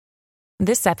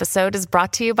This episode is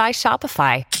brought to you by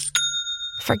Shopify.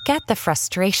 Forget the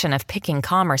frustration of picking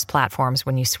commerce platforms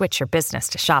when you switch your business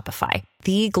to Shopify,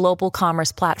 the global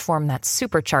commerce platform that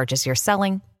supercharges your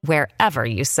selling wherever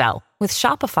you sell. With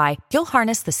Shopify, you'll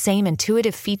harness the same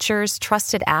intuitive features,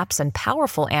 trusted apps, and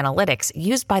powerful analytics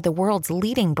used by the world's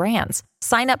leading brands.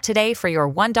 Sign up today for your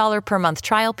 $1 per month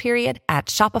trial period at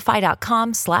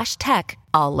shopify.com/tech,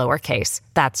 all lowercase.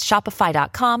 That's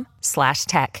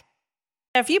shopify.com/tech.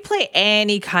 If you play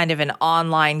any kind of an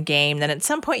online game, then at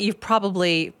some point you've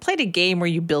probably played a game where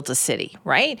you built a city,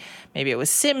 right? Maybe it was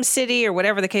SimCity or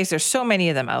whatever the case. There's so many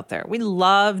of them out there. We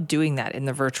love doing that in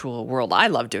the virtual world. I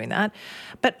love doing that.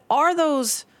 But are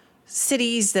those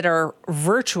cities that are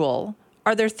virtual,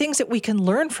 are there things that we can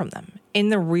learn from them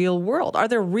in the real world? Are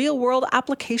there real world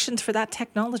applications for that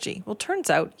technology? Well, turns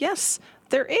out, yes,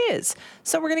 there is.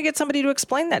 So we're going to get somebody to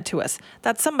explain that to us.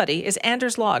 That somebody is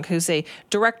Anders Log, who's a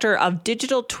director of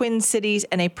digital twin cities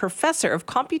and a professor of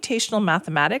computational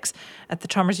mathematics at the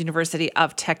Chalmers University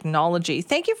of Technology.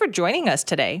 Thank you for joining us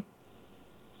today.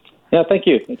 Yeah, thank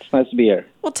you. It's nice to be here.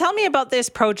 Well, tell me about this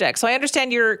project. So I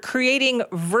understand you're creating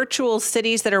virtual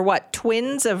cities that are what,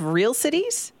 twins of real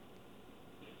cities?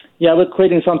 Yeah, we're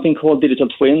creating something called digital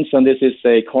twins, and this is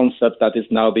a concept that is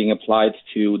now being applied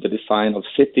to the design of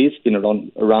cities. Been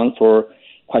around for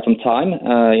quite some time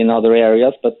in other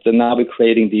areas, but now we're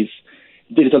creating these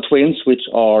digital twins, which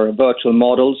are virtual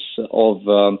models of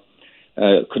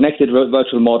connected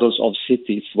virtual models of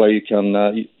cities, where you can.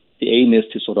 The aim is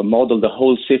to sort of model the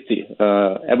whole city,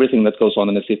 everything that goes on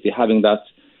in the city, having that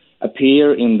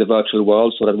appear in the virtual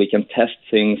world, so that we can test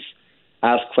things,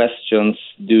 ask questions,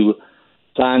 do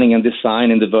planning and design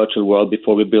in the virtual world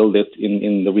before we build it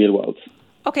in the real world.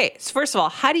 Okay, so first of all,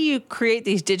 how do you create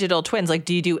these digital twins? Like,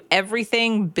 do you do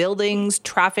everything, buildings,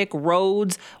 traffic,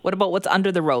 roads? What about what's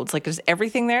under the roads? Like, is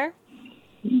everything there?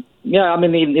 Yeah, I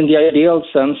mean, in the ideal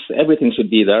sense, everything should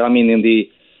be there. I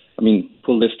mean,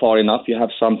 pull this far enough, you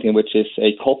have something which is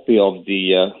a copy of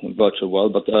the virtual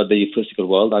world, but the physical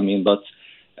world. But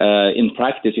in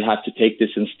practice, you have to take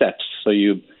this in steps. So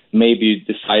maybe you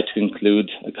decide to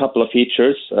include a couple of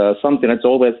features. Something that's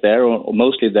always there, or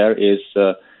mostly there, is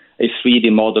a 3D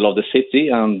model of the city,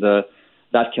 and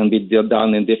that can be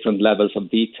done in different levels of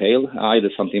detail, either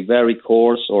something very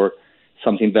coarse or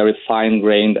something very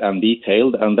fine-grained and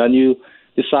detailed. And then you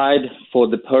decide for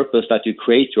the purpose that you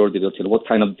create your digital, what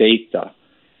kind of data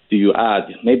do you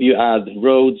add? Maybe you add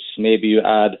roads, maybe you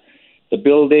add the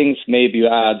buildings, maybe you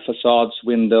add facades,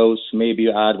 windows, maybe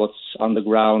you add what's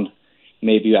underground.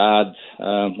 Maybe you add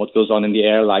what goes on in the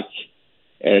air, like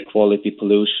air quality,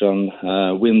 pollution,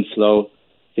 wind flow,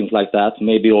 things like that.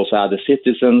 Maybe you also add the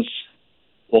citizens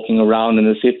walking around in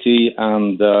the city.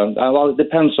 And, it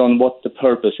depends on what the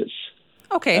purpose is.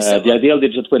 Okay. So the ideal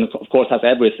digital twin, of course, has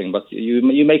everything, but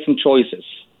you make some choices.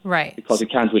 Right. Because you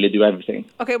can't really do everything.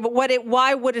 Okay, but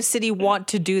why would a city want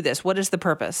to do this? What is the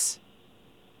purpose?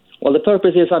 Well, the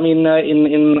purpose is, as in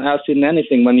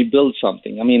anything, when you build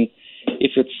something,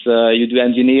 if it's you do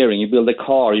engineering, you build a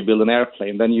car, you build an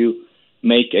airplane, then you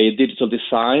make a digital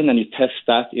design and you test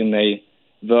that in a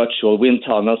virtual wind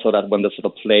tunnel, so that when the sort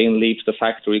of plane leaves the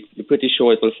factory, you're pretty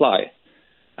sure it will fly.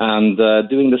 And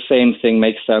doing the same thing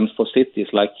makes sense for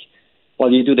cities. Like,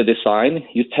 while you do the design,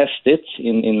 you test it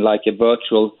in like a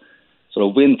virtual sort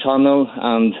of wind tunnel,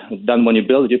 and then when you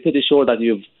build it, you're pretty sure that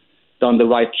you've done the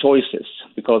right choices,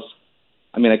 because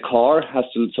a car has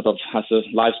a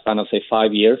lifespan of, say,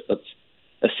 5 years, but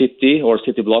a city or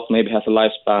city block maybe has a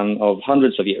lifespan of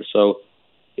hundreds of years. So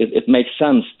it makes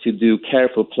sense to do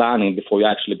careful planning before you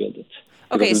actually build it.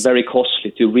 Because it's very costly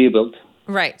to rebuild.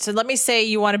 Right. So let me say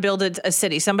you want to build a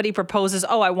city. Somebody proposes,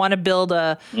 I want to build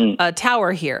a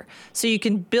tower here. So you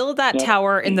can build that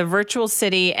tower in the virtual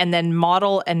city and then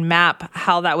model and map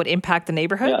how that would impact the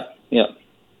neighborhood?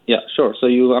 Yeah, sure. So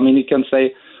you can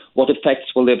say, what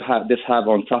effects will this have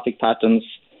on traffic patterns?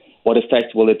 What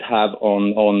effect will it have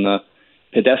on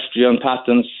pedestrian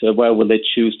patterns? Where will they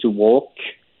choose to walk?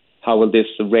 How will this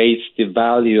raise the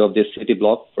value of this city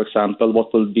block, for example?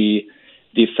 What will be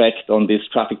the effect on these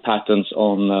traffic patterns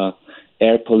on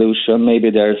air pollution? Maybe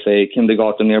there's a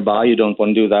kindergarten nearby. You don't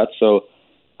want to do that. So,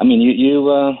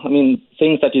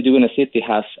 things that you do in a city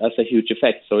has a huge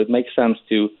effect. So it makes sense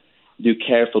to do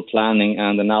careful planning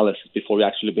and analysis before you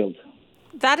actually build.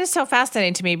 That is so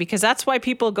fascinating to me, because that's why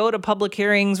people go to public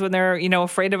hearings when they're,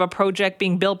 afraid of a project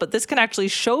being built. But this can actually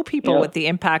show people what the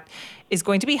impact is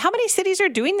going to be. How many cities are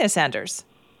doing this, Anders?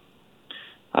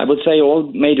 I would say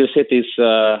all major cities,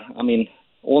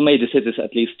 all major cities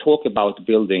at least talk about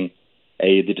building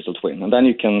a digital twin. And then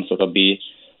you can sort of be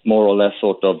more or less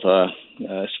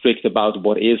strict about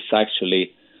what is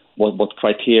actually what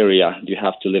criteria do you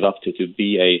have to live up to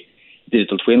be a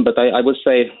digital twin. But I would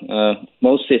say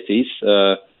most cities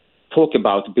talk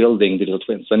about building digital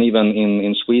twins. And even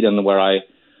in Sweden, where I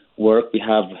work, we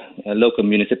have local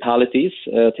municipalities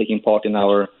taking part in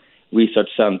our research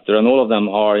center, and all of them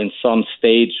are in some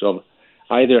stage of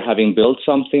either having built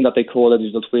something that they call a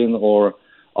digital twin or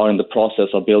are in the process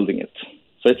of building it.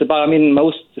 So it's about,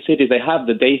 most cities, they have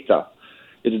the data.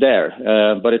 It's there,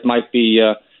 but it might be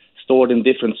stored in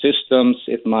different systems.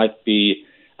 It might be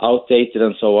outdated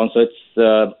and so on. So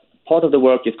it's part of the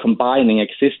work is combining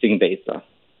existing data,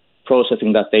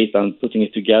 processing that data and putting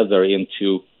it together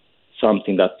into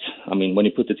something that, when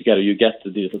you put it together, you get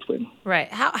the digital twin.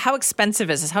 Right. How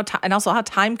expensive is this? And also how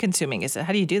time consuming is it?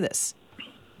 How do you do this?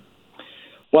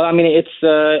 Well,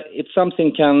 it's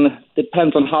something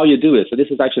depends on how you do it. So this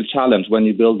is actually a challenge when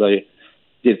you build a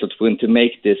digital twin to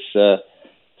make this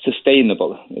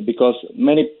sustainable, because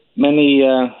many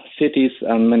cities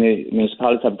and many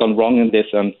municipalities have gone wrong in this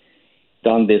and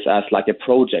done this as like a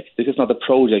project. This is not a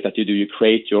project that you do. You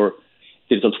create your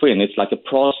digital twin. It's like a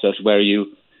process where you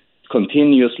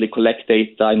continuously collect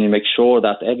data and you make sure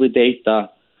that every data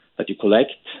that you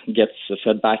collect gets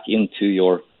fed back into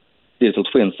your digital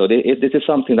twin. So this is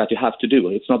something that you have to do.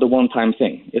 It's not a one-time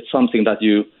thing. It's something that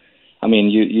you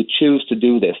choose to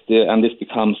do this, and this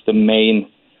becomes the main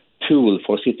tool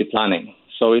for city planning.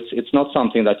 So it's not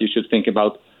something that you should think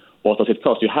about, what does it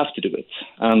cost? You have to do it,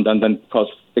 and then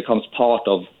becomes part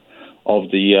of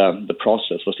the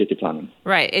process for city planning.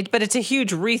 Right, but it's a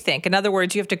huge rethink. In other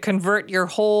words, you have to convert your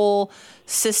whole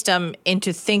system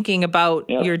into thinking about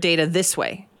your data this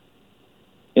way.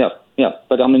 Yeah,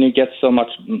 but you get so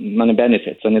many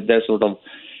benefits, and there's sort of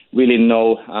really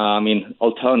no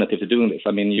alternative to doing this.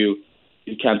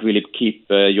 You can't really keep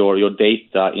your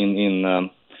data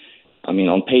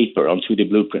on paper, on 2D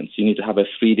blueprints. You need to have a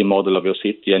 3D model of your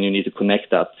city, and you need to connect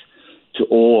that to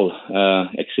all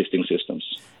existing systems.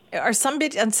 Are some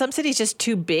cities just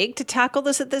too big to tackle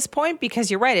this at this point?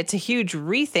 Because you're right, it's a huge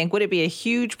rethink. Would it be a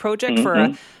huge project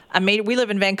for we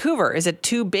live in Vancouver. Is it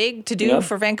too big to do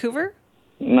for Vancouver?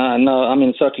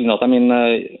 No, certainly not.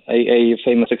 A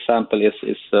famous example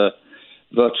is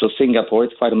virtual Singapore.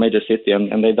 It's quite a major city,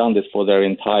 and they've done this for their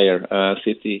entire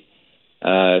city.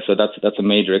 So that's a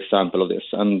major example of this.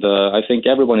 And I think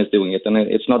everyone is doing it, and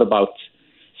it's not about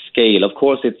scale. Of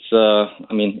course, it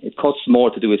costs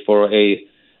more to do it for a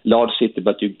large city,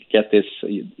 but you get this,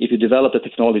 if you develop the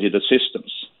technology, the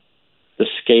systems, the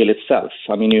scale itself,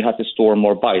 you have to store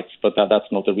more bytes, but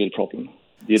that's not the real problem.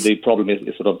 The problem is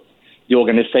sort of the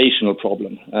organizational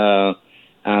problem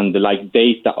and the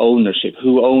data ownership.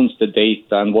 Who owns the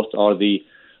data, and what are the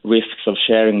risks of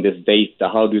sharing this data?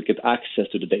 How do you get access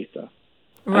to the data?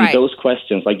 Right. And those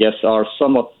questions, I guess, are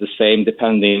somewhat the same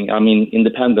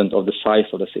independent of the size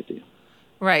of the city.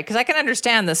 Right, because I can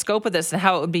understand the scope of this and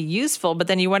how it would be useful, but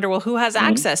then you wonder, well, who has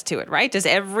access to it, right? Does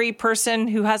every person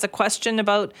who has a question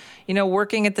about,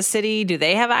 working at the city, do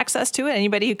they have access to it?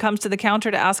 Anybody who comes to the counter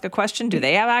to ask a question, do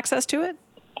they have access to it?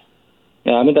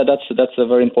 Yeah, that's a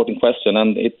very important question,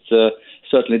 and it's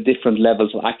certainly different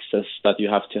levels of access that you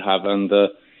have to have. And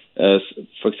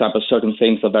for example, certain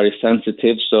things are very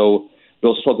sensitive, so we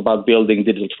also talk about building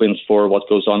digital twins for what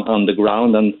goes on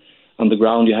underground, and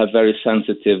underground you have very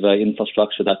sensitive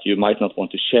infrastructure that you might not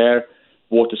want to share,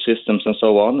 water systems and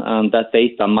so on, and that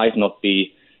data might not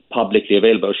be publicly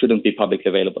available or shouldn't be publicly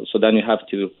available. So then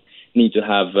you need to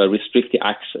have restricted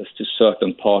access to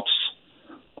certain parts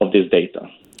of this data.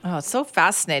 Oh, it's so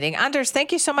fascinating. Anders,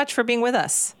 thank you so much for being with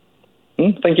us.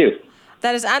 Thank you.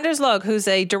 That is Anders Log, who's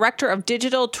a director of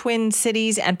digital twin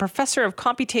cities and professor of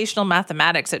computational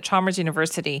mathematics at Chalmers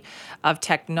University of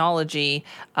Technology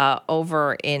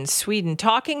over in Sweden,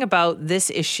 talking about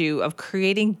this issue of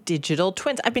creating digital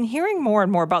twins. I've been hearing more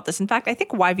and more about this. In fact, I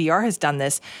think YVR has done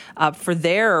this for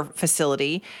their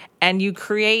facility, and you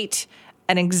create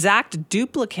an exact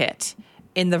duplicate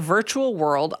in the virtual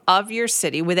world of your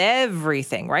city with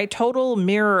everything, right? Total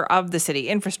mirror of the city,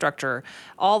 infrastructure,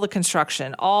 all the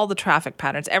construction, all the traffic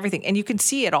patterns, everything. And you can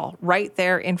see it all right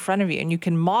there in front of you. And you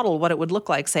can model what it would look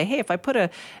like. Say, hey, if I put a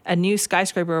new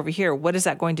skyscraper over here, what is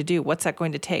that going to do? What's that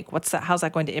going to take? How's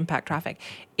that going to impact traffic?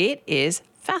 It is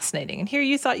fascinating. And here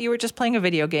you thought you were just playing a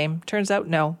video game. Turns out,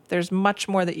 no, there's much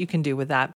more that you can do with that.